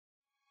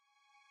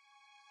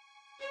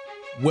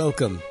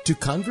Welcome to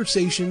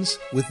Conversations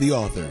with the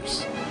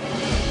Authors.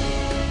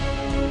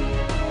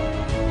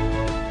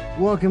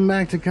 Welcome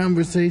back to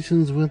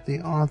Conversations with the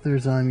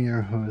Authors. I'm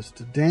your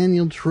host,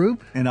 Daniel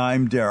Troop. And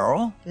I'm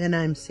Daryl. And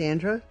I'm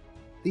Sandra.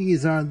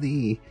 These are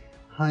the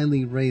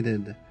highly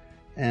rated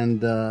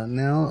and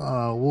now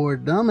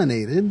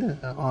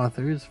award-nominated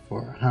authors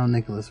for How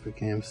Nicholas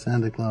Became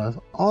Santa Claus.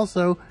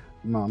 Also,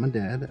 Mom and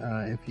Dad.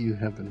 If you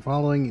have been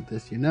following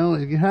this, you know.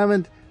 If you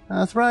haven't,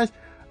 surprise.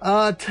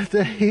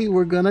 Today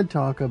we're going to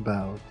talk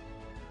about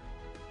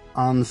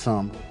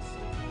ensembles.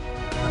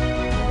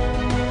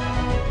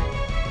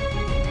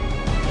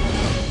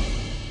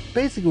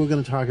 Basically, we're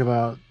going to talk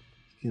about,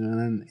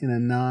 in a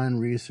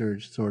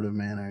non-research sort of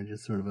manner,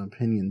 just sort of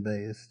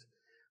opinion-based,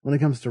 when it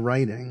comes to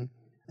writing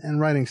and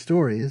writing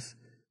stories,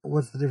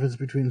 what's the difference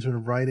between sort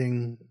of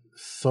writing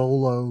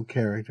solo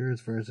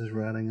characters versus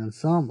writing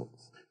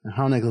ensembles? Now,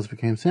 How Nicholas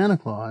Became Santa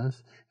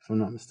Claus, if I'm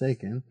not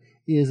mistaken,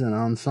 is an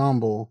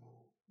ensemble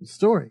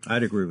story.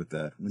 I'd agree with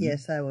that.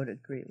 Yes, I would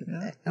agree with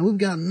that. And we've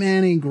got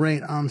many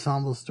great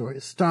ensemble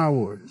stories. Star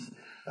Wars,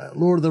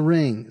 Lord of the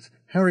Rings,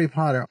 Harry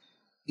Potter.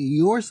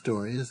 Your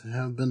stories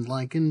have been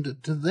likened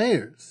to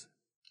theirs.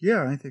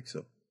 Yeah, I think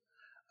so.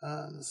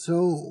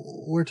 So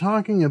we're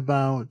talking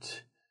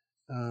about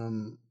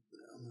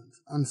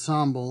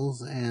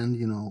ensembles and,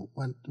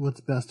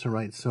 what's best to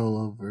write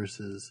solo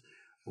versus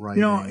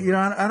writing.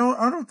 I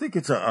don't think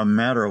it's a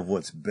matter of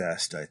what's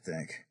best, I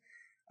think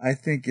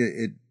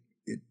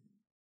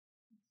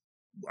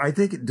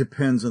it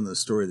depends on the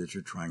story that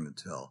you're trying to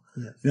tell.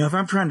 Yes. If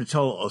I'm trying to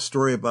tell a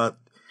story about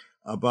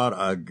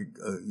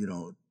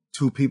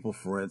two people,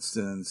 for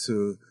instance,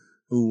 who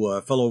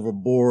fell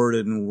overboard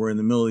and were in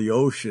the middle of the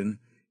ocean,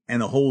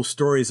 and the whole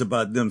story is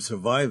about them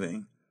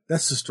surviving,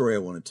 that's the story I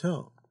want to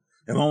tell.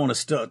 If I want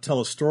to tell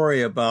a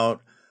story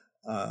about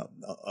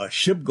a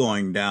ship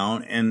going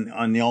down and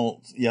on the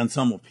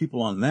ensemble of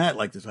people on that,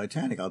 like the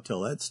Titanic, I'll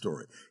tell that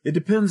story. It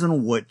depends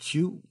on what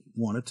you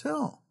want to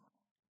tell.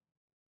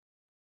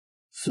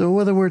 So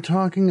whether we're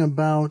talking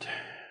about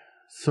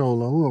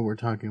solo or we're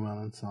talking about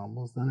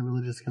ensembles, then it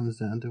really just comes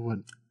down to what,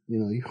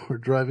 your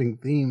driving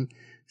theme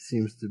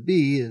seems to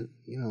be,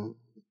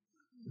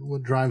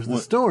 what drives the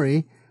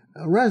story,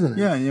 resonance.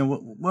 Yeah,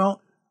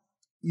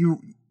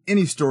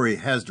 any story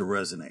has to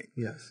resonate.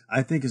 Yes.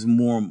 I think is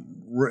more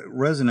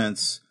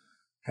resonance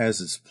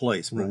has its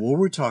place, but what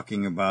we're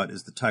talking about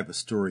is the type of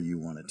story you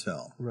want to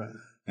tell. Right.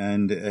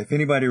 And if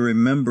anybody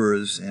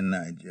remembers, and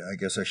I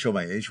guess I show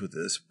my age with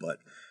this, but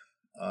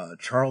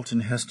Charlton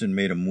Heston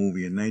made a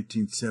movie in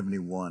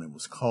 1971. It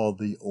was called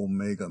The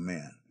Omega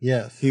Man.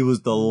 Yes. He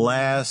was the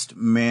last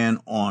man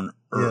on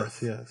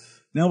Earth.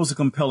 Yes. That was a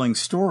compelling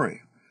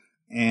story.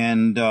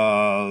 And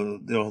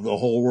the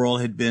whole world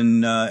had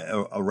been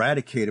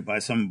eradicated by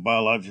some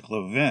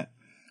biological event,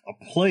 a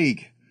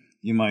plague,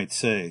 you might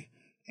say.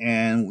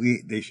 And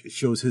it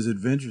shows his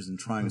adventures in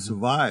trying to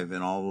survive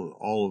and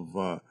all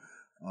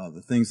of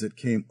the things that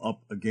came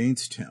up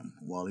against him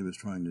while he was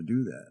trying to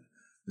do that.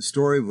 The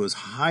story was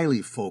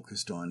highly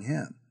focused on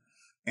him.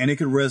 And it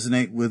could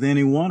resonate with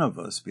any one of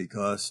us,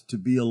 because to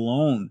be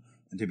alone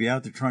and to be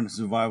out there trying to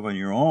survive on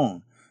your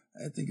own,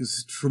 I think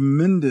is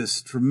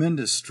tremendous,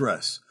 tremendous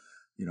stress.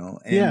 We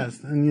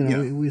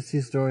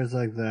see stories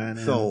like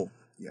that. So,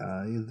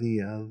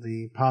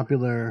 the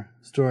popular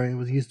story,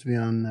 it used to be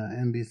on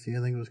NBC,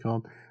 I think it was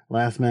called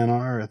Last Man on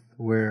Earth,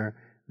 where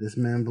this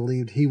man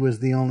believed he was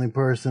the only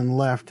person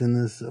left in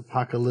this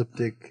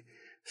apocalyptic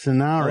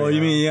scenario. Oh,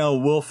 you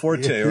mean Will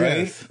Forte, right?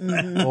 Yes.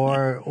 Mm-hmm.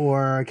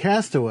 or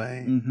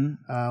Castaway.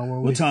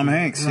 Mm-hmm. With Tom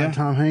Hanks, yeah.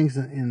 Tom Hanks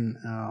on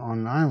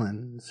an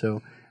island.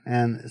 So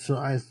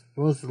I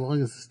suppose as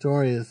long as the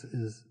story is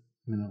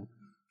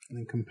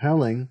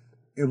compelling.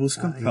 It was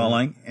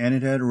compelling, and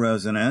it had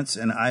resonance,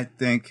 and I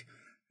think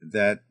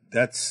I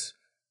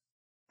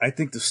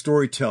think the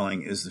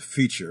storytelling is the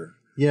feature.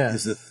 Yes.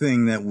 Is the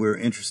thing that we're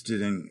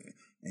interested in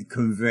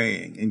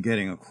conveying and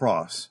getting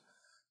across.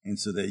 And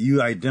so that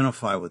you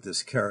identify with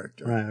this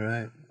character.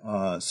 Right.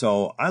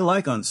 So I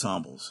like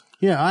ensembles.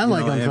 Yeah, I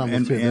like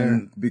ensembles too.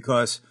 And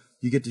because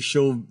you get to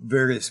show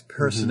various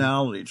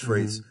personality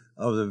traits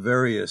of the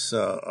various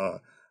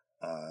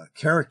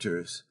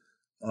characters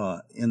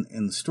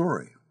in the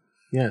story.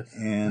 Yes.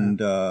 And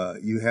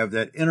you have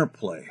that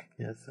interplay.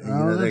 Yes.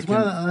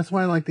 That's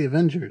why I like the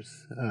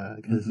Avengers,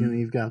 because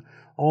you've got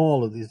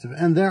all of these,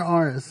 and there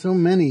are so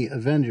many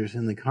Avengers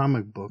in the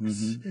comic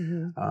books.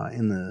 In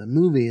the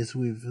movies,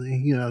 we've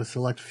a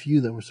select few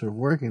that we're sort of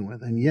working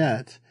with, and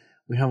yet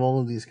we have all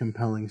of these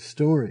compelling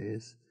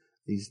stories,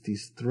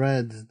 these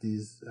threads,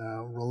 these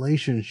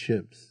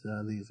relationships,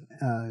 these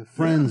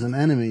friends and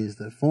enemies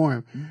that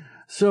form.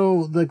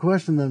 So the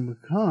question then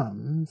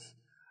becomes,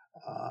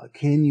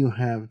 can you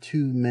have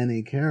too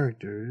many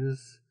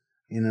characters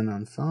in an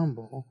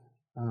ensemble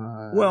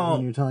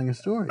when you're telling a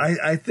story?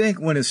 I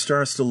think when it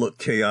starts to look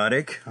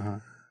chaotic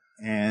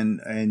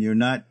and you're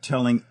not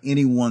telling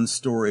any one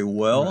story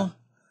well,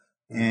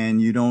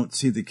 and you don't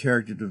see the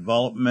character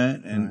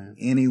development and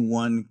any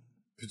one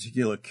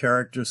particular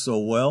character so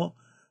well,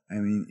 I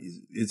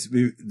mean,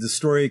 the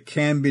story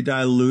can be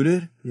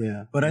diluted.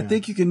 Yeah. But I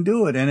think you can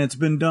do it, and it's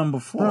been done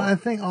before. Well, I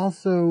think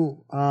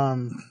also,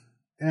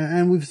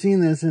 and we've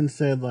seen this in,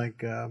 say,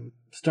 like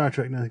Star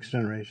Trek Next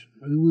Generation.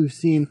 We've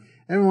seen,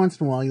 every once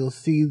in a while, you'll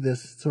see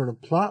this sort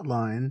of plot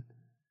line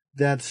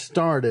that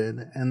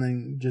started and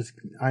then just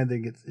either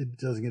it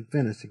doesn't get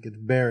finished, it gets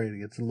buried,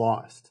 it gets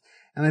lost.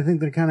 And I think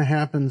that kind of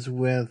happens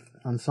with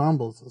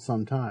ensembles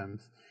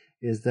sometimes,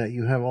 is that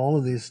you have all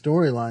of these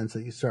storylines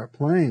that you start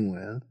playing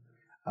with,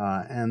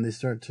 and they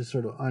start to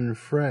sort of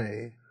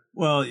unfray.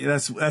 Well,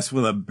 that's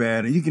with a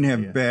bad. You can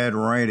have bad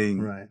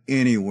writing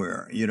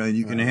anywhere. You know,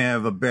 you can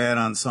have a bad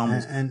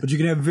ensemble, but you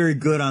can have very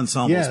good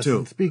ensembles too.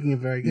 And speaking of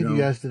very good, you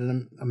guys did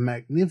a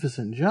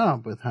magnificent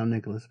job with How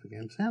Nicholas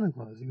Became Santa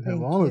Claus. You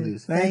have all of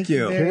these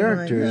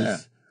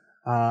characters,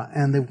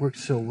 and they work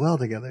so well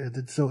together.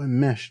 It's so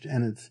enmeshed,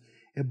 and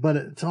but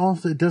it's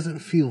also, it doesn't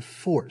feel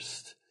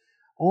forced.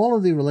 All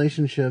of the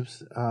relationships,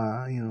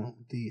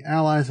 the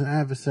allies and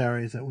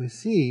adversaries that we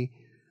see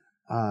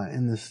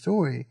in this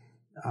story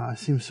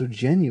seems so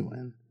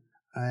genuine.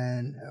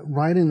 And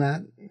writing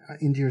that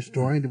into your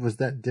story, was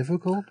that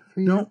difficult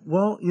for you? No,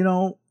 well,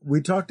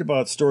 we talked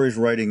about stories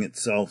writing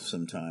itself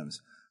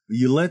sometimes.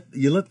 You let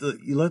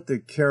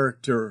the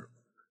character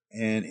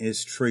and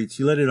his traits,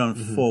 you let it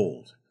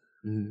unfold.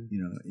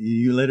 Mm-hmm.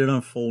 You let it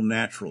unfold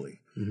naturally.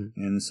 Mm-hmm.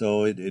 And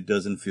so it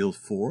doesn't feel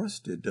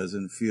forced. It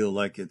doesn't feel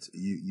like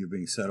you're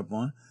being set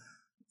upon.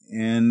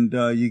 And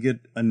you get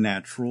a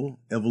natural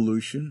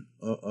evolution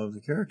of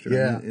the character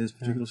in his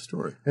particular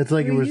story. It's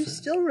like you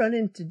still run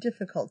into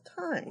difficult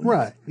times.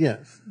 Right,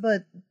 yes.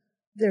 But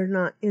they're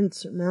not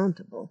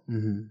insurmountable.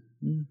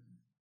 Mm-hmm. Mm-hmm.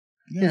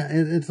 Yeah,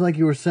 it's like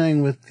you were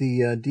saying with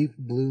the Deep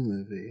Blue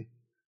movie,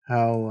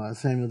 how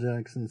Samuel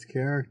Jackson's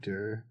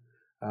character,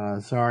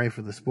 sorry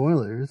for the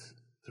spoilers,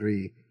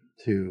 3,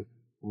 2,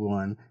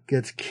 1,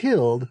 gets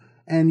killed,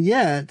 and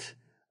yet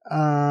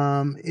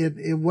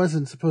it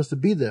wasn't supposed to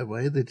be that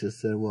way. They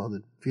just said, well,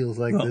 it feels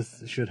like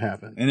this should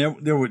happen. And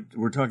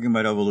we're talking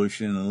about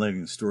evolution and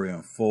letting the story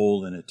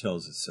unfold, and it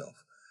tells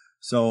itself.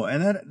 So,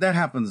 and that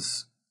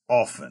happens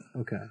often.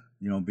 Okay.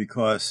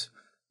 Because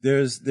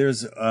there's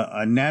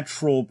a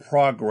natural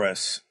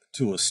progress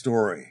to a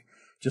story,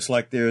 just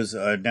like there's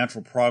a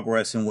natural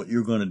progress in what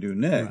you're going to do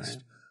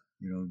next.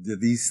 Right.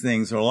 These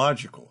things are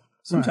logical.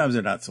 Sometimes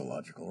they're not so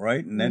logical,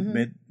 right? And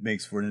that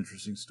makes for an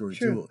interesting story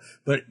too.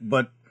 But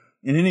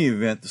in any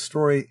event, the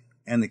story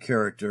and the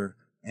character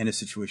and the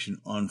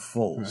situation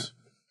unfolds.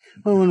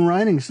 Right. Well, when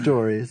writing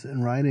stories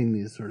and writing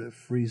these sort of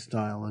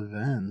freestyle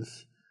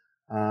events,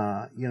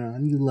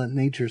 and you let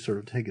nature sort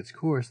of take its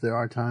course, there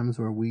are times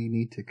where we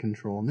need to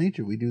control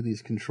nature. We do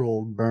these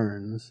controlled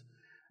burns,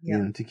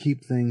 to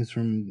keep things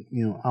from,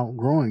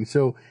 outgrowing.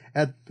 So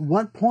at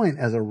what point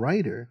as a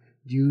writer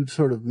do you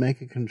sort of make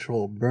a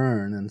controlled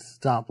burn and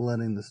stop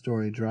letting the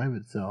story drive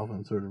itself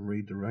and sort of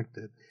redirect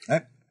it?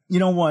 You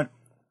know what?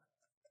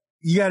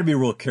 You got to be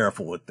real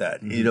careful with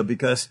that,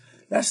 because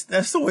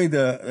that's the way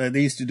they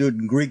used to do it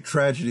in Greek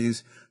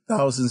tragedies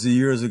thousands of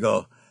years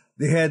ago.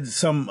 They had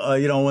some,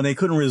 when they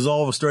couldn't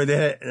resolve a story, they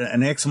had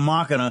an ex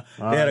machina.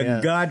 They had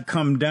a god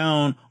come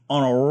down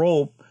on a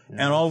rope,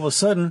 and all of a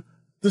sudden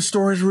the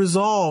story's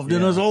resolved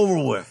and it's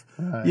over with.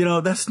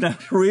 Right. That's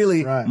not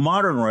really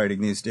modern writing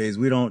these days.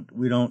 We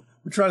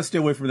try to stay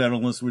away from that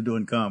unless we're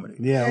doing comedy.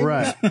 Yeah, and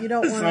right. You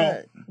don't want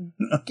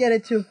to get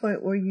it to a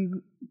point where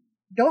you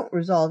don't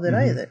resolve it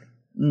either.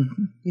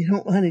 Mm-hmm. You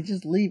don't want to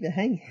just leave it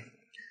hanging.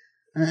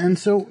 And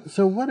so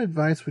what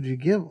advice would you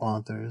give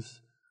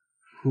authors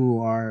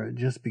who are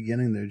just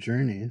beginning their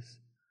journeys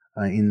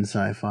in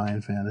sci-fi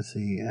and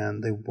fantasy,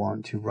 and they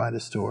want to write a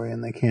story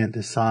and they can't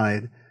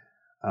decide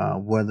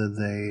whether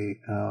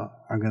they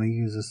are going to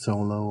use a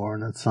solo or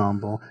an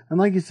ensemble? And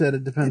like you said,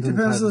 it depends on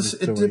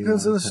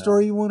the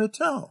story you want to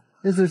tell.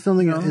 Is there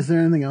something? Is there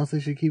anything else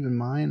they should keep in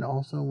mind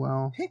also?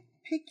 Well,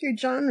 pick your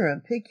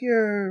genre, pick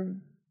your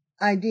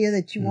idea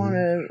that you want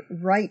to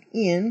write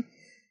in.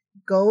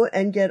 Go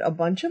and get a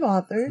bunch of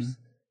authors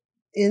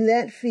in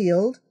that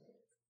field.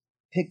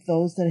 Pick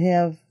those that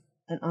have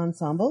an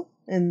ensemble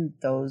and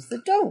those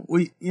that don't.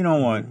 Well, you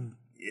know what?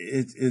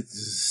 It's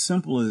as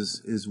simple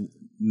as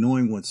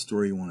knowing what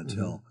story you want to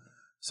tell.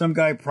 Some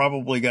guy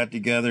probably got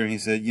together and he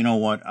said, you know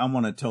what? I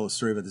want to tell a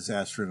story about this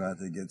astronaut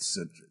that gets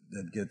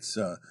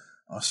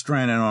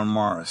stranded on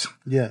Mars.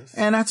 Yes.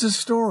 And that's his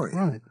story.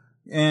 Right.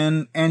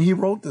 And he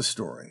wrote the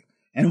story.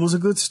 And it was a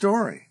good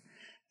story.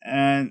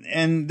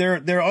 And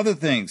there are other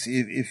things.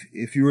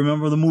 If you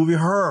remember the movie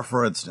Her,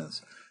 for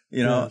instance,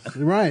 Yes,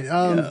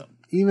 right.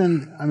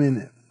 Even, I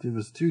mean, it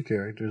was 2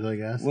 characters, I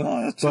guess.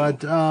 Well, that's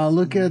but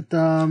look at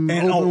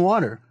Open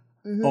Water.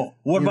 Mm-hmm. Oh,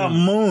 what about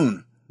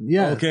Moon?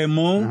 Yeah. Okay,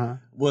 Moon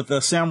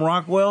with Sam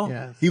Rockwell.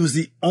 Yes. He was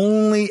the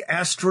only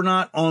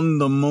astronaut on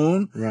the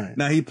moon. Right.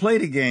 Now he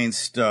played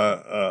against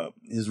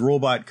his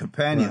robot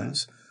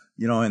companions,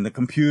 and the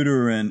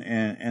computer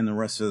and the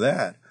rest of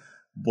that.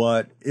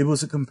 But it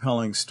was a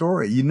compelling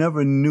story. You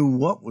never knew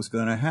what was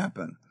going to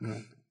happen.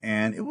 Right.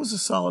 And it was a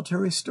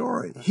solitary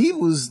story. He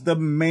was the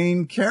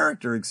main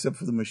character except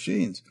for the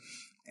machines.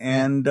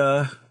 And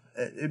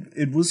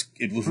it was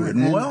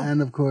written well.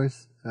 And of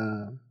course,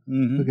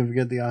 who can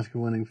forget the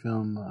Oscar-winning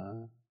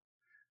film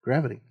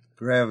Gravity?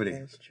 Gravity.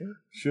 That's true.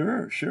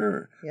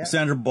 Sure. Yep.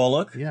 Sandra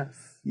Bullock.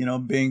 Yes.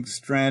 Being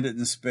stranded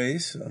in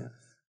space,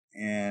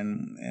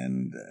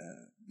 and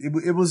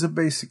it was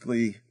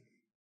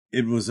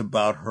it was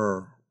about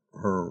her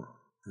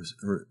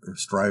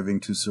striving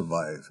to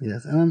survive.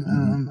 Yes, and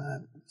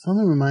I'm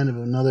suddenly reminded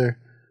of another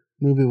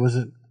movie. Was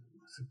it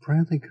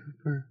Bradley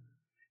Cooper?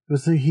 It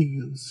was he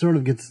sort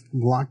of gets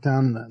locked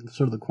down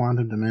in the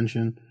quantum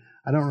dimension.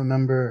 I don't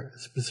remember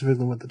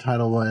specifically what the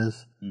title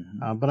was,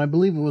 but I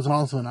believe it was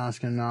also an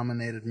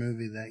Oscar-nominated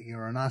movie that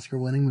year, or an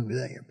Oscar-winning movie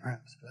that year,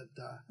 perhaps. But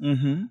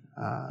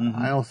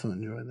I also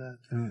enjoyed that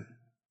too.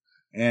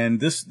 And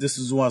this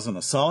wasn't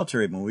a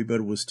solitary movie, but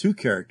it was two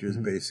characters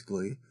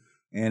basically.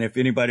 And if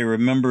anybody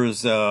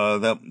remembers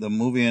the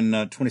movie in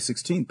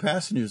 2016,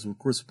 Passengers with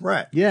Chris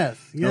Pratt. Yes.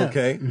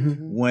 Okay.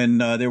 When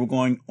they were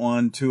going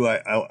on to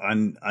a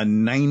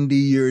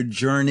 90-year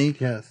journey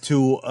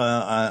to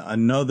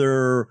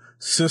another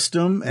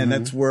system, and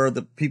that's where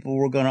the people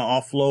were going to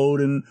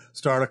offload and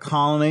start a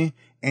colony.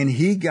 And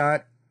he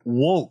got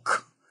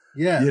woke.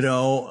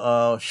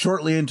 Yeah.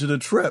 Shortly into the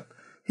trip,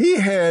 he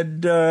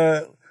had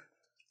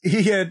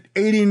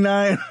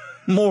 89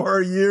 more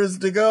years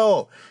to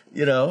go.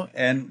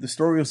 And the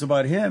story was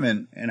about him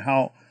and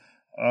how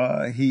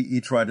he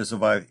tried to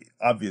survive.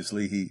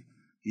 Obviously,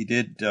 he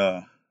did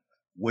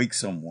wake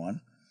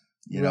someone,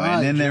 and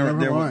then there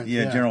was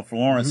Jennifer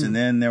Lawrence, and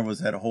then there was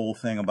that whole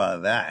thing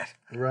about that.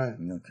 Right.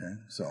 Okay.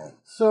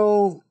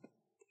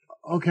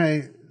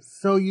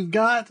 So you've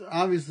got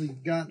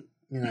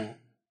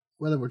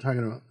whether we're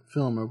talking about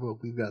film or book,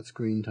 we've got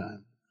screen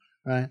time,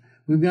 right?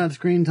 We've got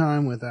screen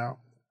time with our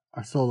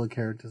solo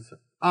characters.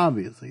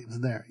 Obviously, it's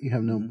there. You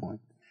have no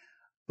point.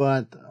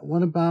 But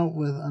what about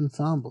with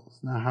ensembles?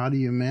 Now, how do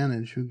you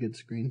manage who gets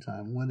screen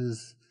time? What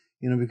is,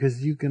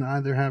 because you can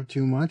either have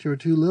too much or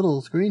too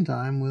little screen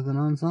time with an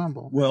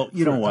ensemble. Well,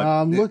 you know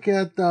what? Look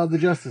at the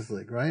Justice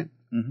League, right?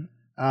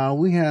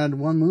 We had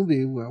one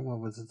movie where, what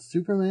was it,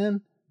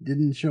 Superman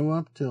didn't show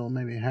up till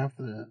maybe half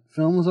the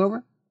film was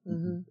over.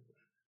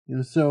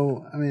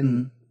 So, I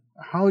mean,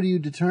 how do you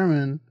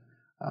determine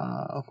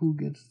who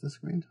gets the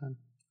screen time?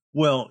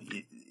 Well,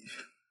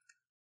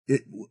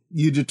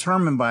 you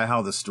determine by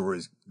how the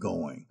story's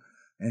going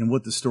and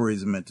what the story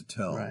is meant to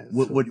tell. Right.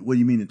 What do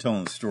you mean to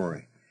tell a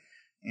story?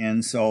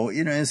 And so,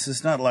 it's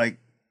just not like,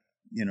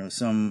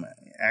 some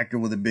actor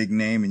with a big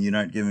name and you're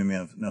not giving me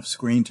enough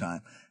screen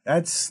time.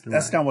 That's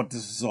not what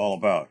this is all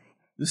about.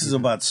 This is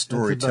about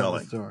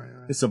storytelling. It's about the story,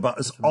 right?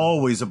 It's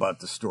always about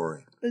the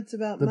story. It's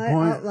about The my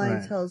point- outline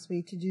right. tells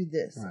me to do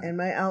this, Right. and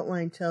my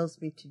outline tells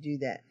me to do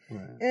that.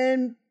 Right.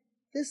 And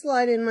this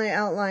line in my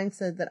outline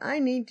said that I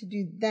need to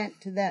do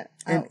that to that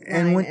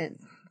outline.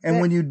 And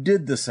when you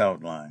did this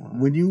outline,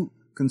 when you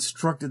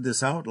constructed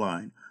this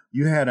outline,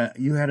 you had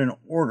an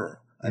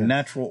order, a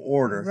natural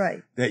order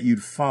Right. that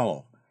you'd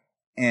follow.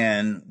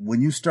 And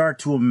when you start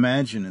to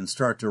imagine and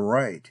start to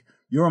write,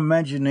 your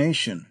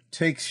imagination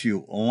takes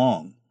you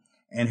along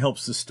and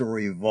helps the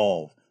story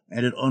evolve,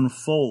 and it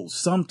unfolds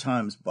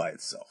sometimes by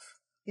itself.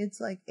 It's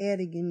like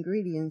adding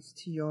ingredients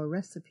to your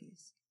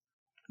recipes.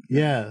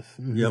 Yes.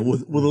 Yeah,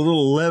 with a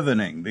little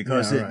leavening,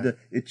 because Yeah, right.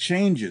 it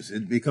changes.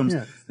 It becomes,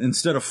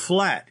 instead of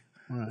flat,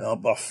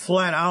 a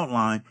flat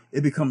outline,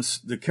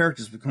 the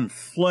characters become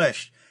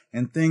fleshed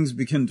and things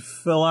begin to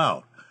fill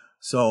out.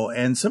 So,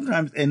 and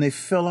they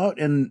fill out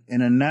in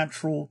a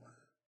natural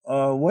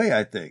way,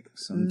 I think.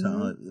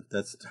 Sometimes, if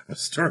that's the type of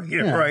story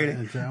you're writing.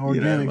 It's an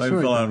organic it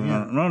story. fill out in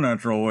an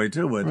unnatural way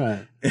too, but,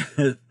 Right.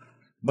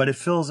 but it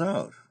fills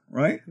out,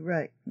 right?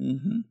 Right.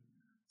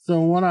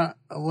 So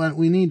what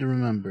we need to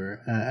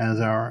remember,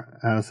 as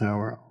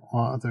our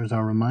authors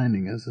are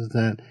reminding us, is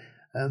that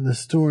the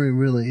story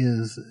really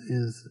is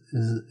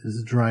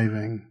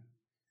driving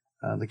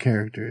the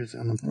characters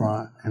and the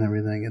plot and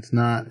everything. It's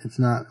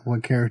not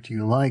what character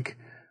you like,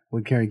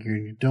 what character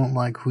you don't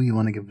like, who you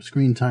want to give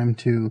screen time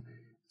to.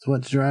 It's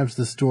what drives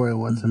the story,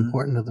 what's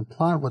important to the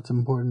plot, what's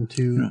important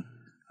to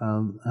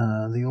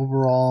the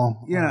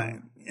overall.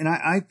 And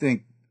I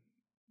think,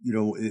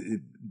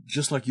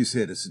 just like you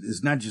said,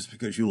 it's not just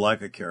because you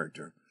like a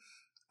character.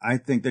 I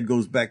think that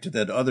goes back to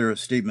that other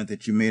statement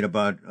that you made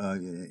about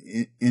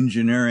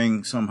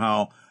engineering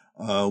somehow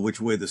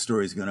which way the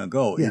story is going to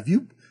go. Yeah.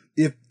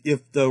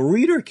 If the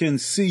reader can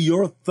see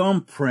your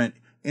thumbprint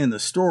in the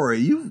story,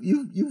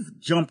 you've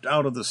jumped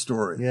out of the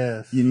story.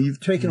 Yes. You've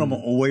taken them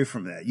away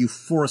from that. You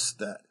forced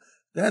that.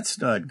 That's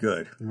not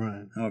good.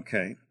 Right.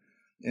 Okay.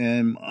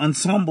 And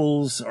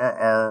ensembles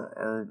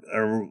are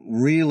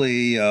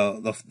really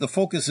the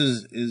focus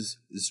is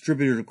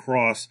distributed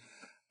across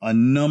a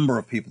number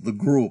of people. The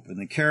group and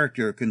the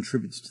character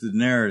contributes to the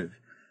narrative,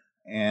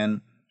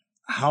 and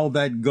how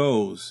that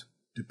goes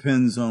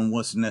depends on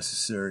what's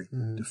necessary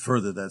to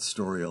further that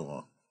story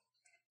along.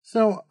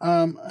 So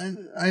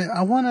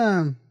I want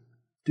to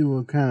do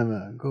a kind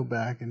of go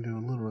back and do a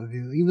little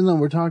review, even though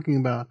we're talking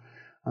about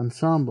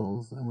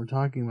ensembles and we're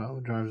talking about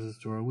what drives the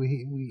story.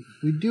 We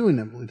do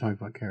inevitably talk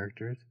about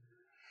characters,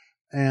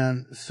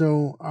 And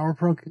so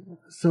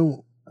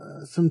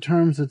some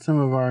terms that some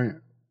of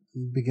our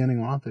beginning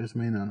authors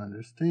may not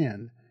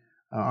understand.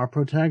 Our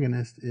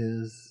protagonist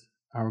is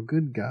our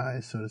good guy,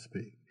 so to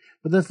speak.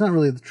 But that's not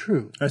really the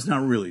truth. That's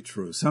not really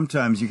true.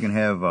 Sometimes you can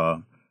have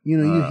you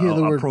hear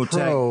the word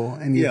pro,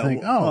 and you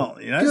think,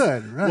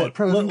 good, right?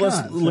 Pros and let's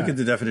cons, look right. at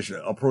the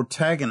definition. A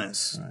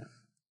protagonist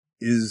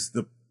is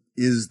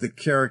the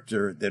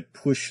character that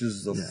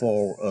pushes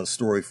the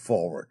story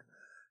forward.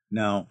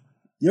 Now,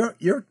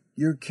 your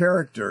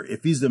character,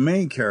 if he's the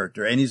main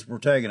character and he's the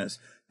protagonist,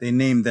 they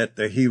name that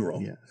the hero.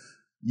 Yes.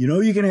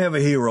 You can have a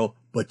hero,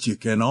 but you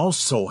can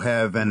also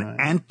have an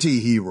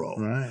anti-hero.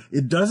 Right.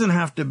 It doesn't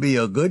have to be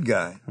a good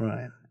guy.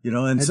 Right.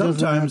 And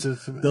sometimes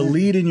the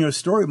lead in your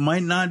story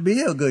might not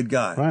be a good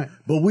guy. Right.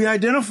 But we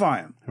identify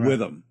him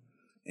with him.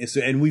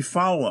 And we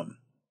follow him.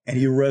 And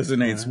he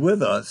resonates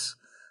with us,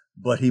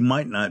 but he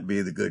might not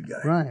be the good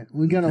guy. Right.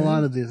 We get a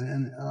lot of these.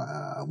 And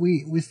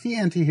we see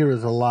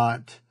anti-heroes a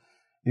lot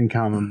in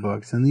comic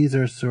books. And these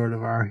are sort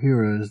of our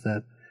heroes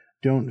that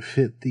don't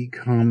fit the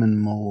common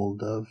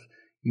mold of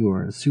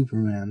your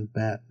Superman,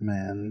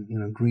 Batman,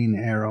 Green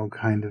Arrow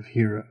kind of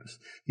heroes.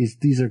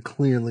 These are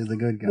clearly the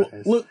good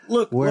guys. Look.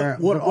 What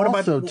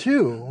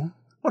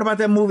about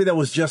that movie that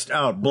was just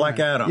out, Black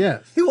Adam?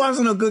 Yes. He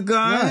wasn't a good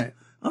guy. Right.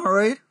 All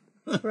right.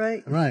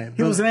 Right. Right.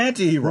 He was an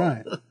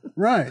anti-hero.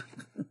 Right.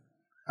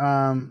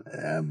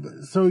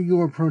 So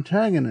your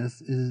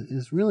protagonist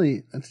is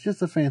really, it's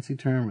just a fancy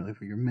term really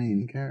for your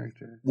main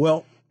character.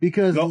 Well,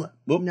 because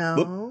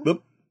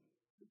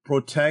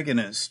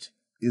protagonist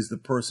is the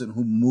person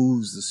who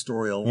moves the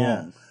story along.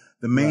 Yes.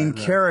 The main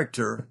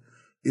character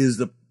is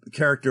the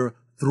character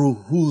through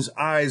whose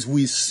eyes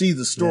we see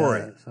the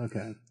story. Yes.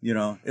 Okay.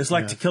 It's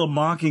like To Kill a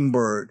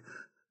Mockingbird.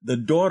 The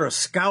daughter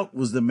Scout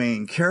was the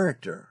main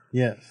character.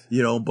 Yes.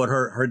 But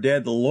her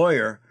dad, the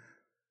lawyer,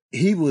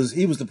 he was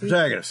the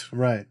protagonist.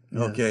 Right.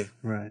 Yes. Okay.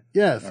 Right.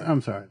 Yes. Right.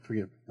 I'm sorry.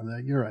 Forgive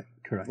me. You're right.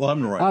 Correct. Well,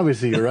 I'm the writer.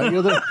 Obviously, you're right.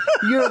 You're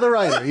the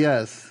writer.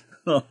 Yes.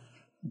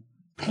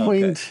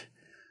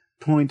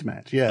 Point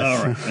match. Yes.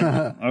 All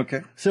right.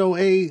 Okay. So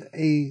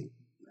a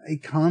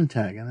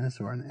contagonist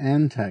or an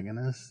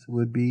antagonist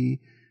would be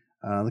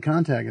the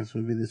contagonist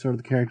would be the sort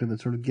of the character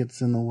that sort of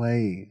gets in the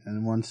way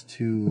and wants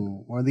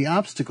to, or the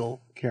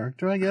obstacle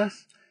character, I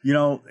guess.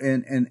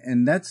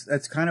 And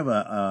that's kind of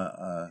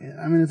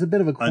I mean, it's a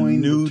bit of a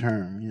coined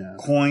term. Yeah.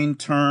 Coined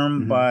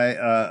term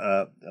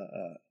by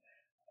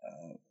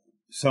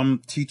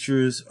some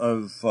teachers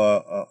of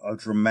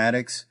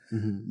dramatics,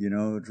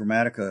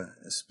 Dramatica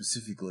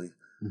specifically,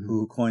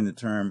 who coined the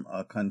term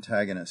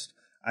contagonist.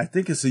 I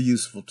think it's a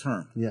useful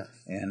term. Yes.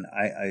 And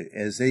I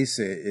as they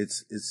say,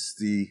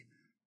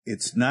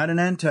 it's not an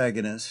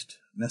antagonist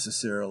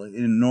necessarily,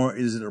 nor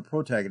is it a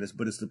protagonist,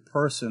 but it's the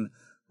person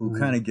who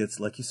kind of gets,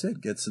 like you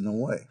said, gets in the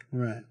way.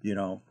 Right.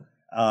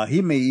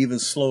 He may even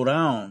slow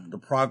down the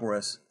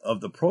progress of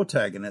the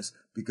protagonist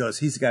because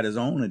he's got his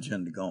own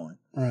agenda going.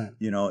 Right.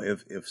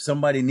 If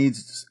somebody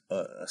needs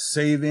a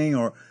saving,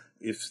 or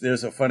if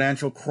there's a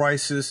financial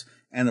crisis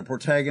and the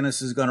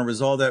protagonist is going to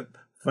resolve that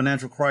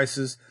financial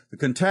crisis, the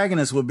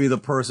contagonist would be the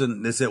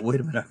person that said, wait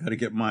a minute, I got to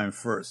get mine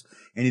first.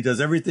 And he does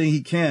everything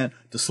he can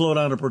to slow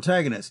down the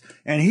protagonist.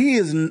 And he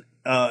is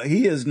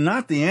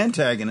not the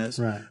antagonist,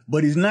 right,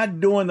 but he's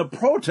not doing the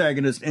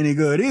protagonist any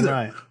good either.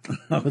 Right.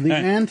 But the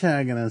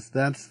antagonist,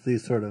 that's the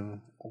sort of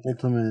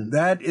ultimate.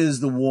 That is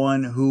the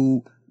one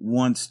who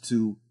wants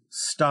to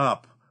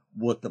stop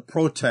what the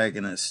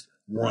protagonist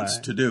wants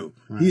to do.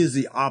 Right. He is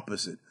the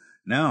opposite.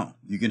 Now,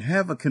 you can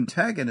have a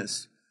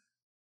contagonist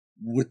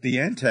with the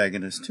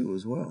antagonist too,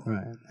 as well.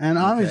 Right. And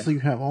obviously you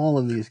have all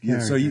of these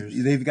characters. So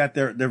they've got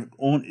their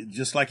own,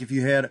 just like if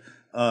you had,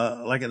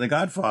 like The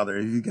Godfather,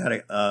 if you got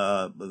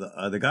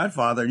The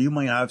Godfather, you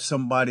might have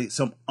some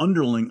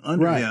underling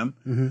under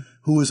him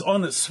who is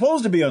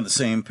supposed to be on the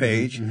same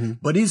page,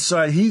 but he's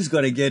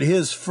going to get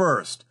his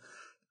first.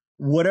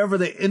 Whatever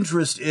the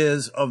interest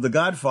is of the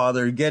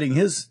Godfather getting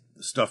his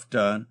stuff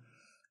done,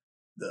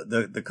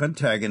 the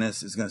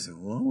contagonist is going to say,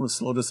 well, I'm going to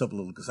slow this up a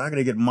little because I got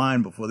to get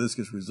mine before this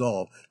gets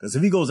resolved. Because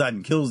if he goes out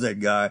and kills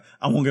that guy,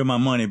 I won't get my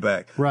money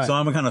back. Right. So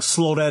I'm going to kind of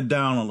slow that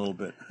down a little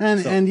bit.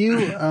 And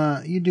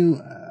you do,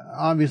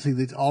 obviously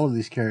all of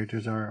these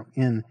characters are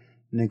in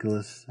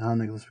How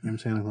Nicholas Became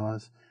Santa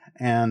Claus.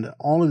 And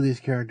all of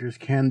these characters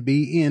can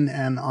be in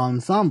an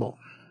ensemble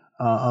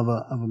of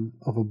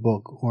a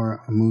book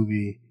or a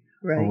movie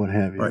or what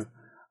have you. Right.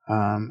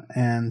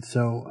 And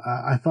so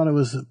I thought it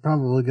was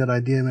probably a good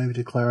idea maybe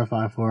to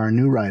clarify for our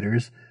new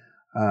writers,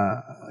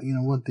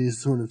 what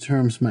these sort of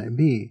terms might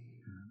be.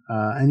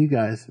 And you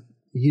guys,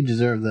 you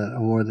deserve that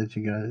award that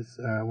you guys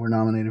were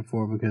nominated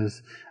for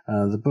because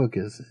the book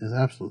is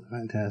absolutely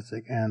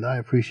fantastic. And I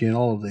appreciate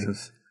all of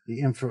the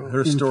info.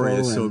 Her story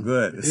is so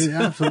good. It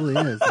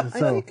absolutely is. I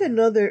think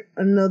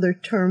another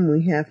term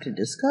we have to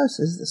discuss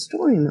is the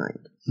story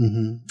mind.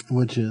 Mm-hmm.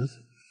 Which is?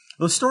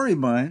 The story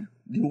mind.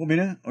 Do you want me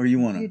to, or you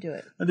want to? You do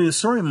it. The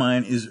story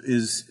mind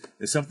is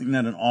something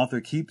that an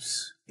author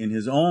keeps in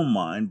his own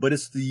mind, but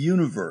it's the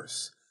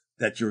universe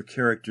that your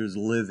characters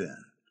live in.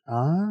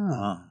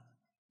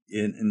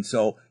 And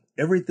so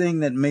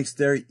everything that makes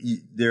their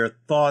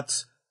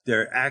thoughts,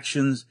 their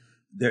actions,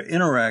 their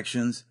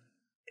interactions,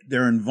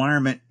 their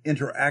environment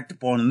interact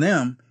upon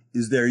them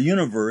is their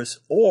universe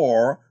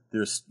or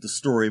the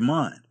story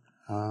mind.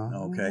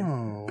 Okay.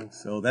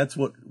 So that's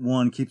what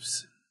one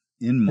keeps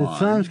in mind. It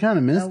sounds kind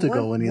of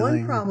mystical when you think.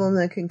 One problem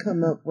that can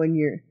come up when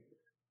you're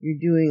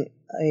doing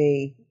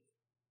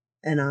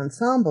an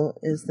ensemble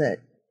is that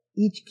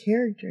each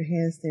character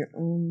has their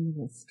own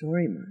little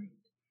story mind.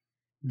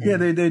 Yeah,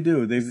 they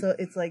do. So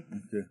it's like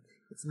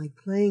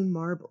playing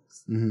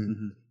marbles,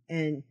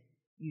 and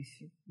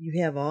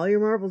you have all your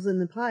marbles in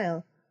the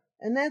pile,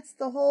 and that's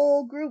the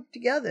whole group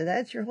together.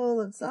 That's your whole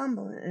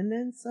ensemble, and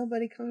then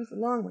somebody comes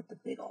along with the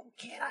big old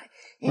cat eye,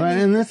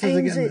 and this is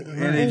again,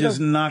 and they just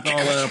knock all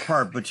that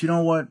apart. But you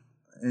know what?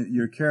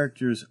 Your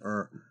characters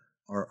are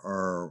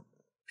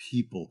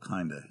people,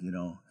 kind of,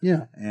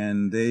 Yeah.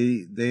 And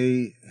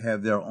they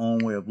have their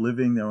own way of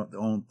living, their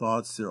own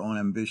thoughts, their own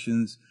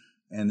ambitions,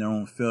 and their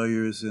own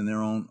failures and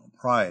their own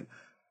pride,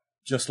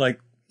 just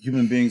like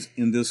human beings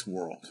in this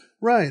world.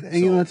 Right.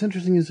 And it's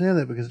interesting you say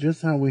that, because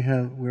just how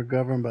we're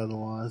governed by the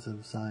laws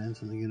of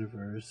science and the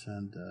universe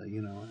and, a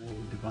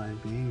divine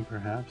being,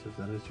 perhaps, if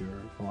that is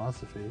your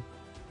philosophy,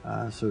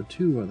 so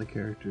too are the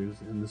characters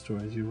in the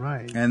stories you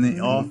write. And the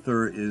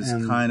author is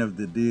kind of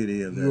the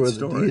deity of that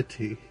story. You are the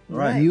deity.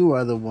 Right. You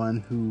are the one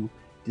who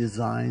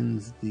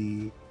designs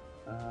the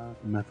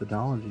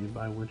methodology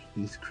by which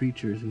these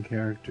creatures and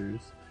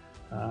characters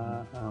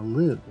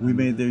live. We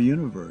made their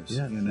universe.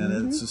 Yes. And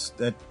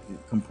that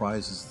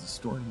comprises the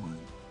story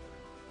mind.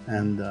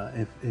 And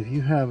if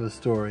you have a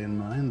story in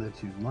mind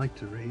that you'd like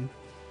to read,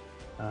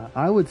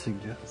 I would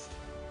suggest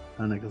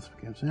A Nicholas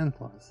Became Santa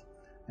Claus.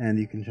 And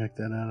you can check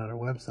that out at our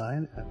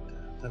website at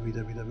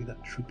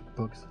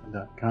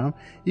www.troopbooks.com.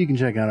 You can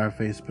check out our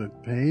Facebook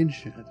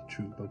page at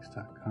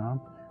troopbooks.com,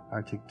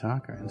 our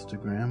TikTok, our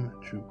Instagram at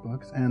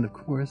troopbooks. And of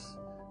course,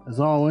 as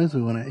always,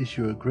 we want to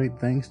issue a great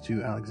thanks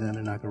to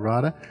Alexander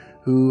Nakarada,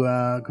 who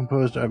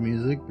composed our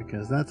music,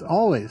 because that's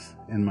always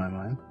in my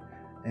mind.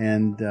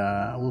 And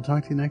we'll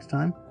talk to you next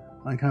time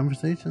on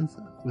Conversations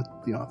with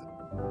the Author.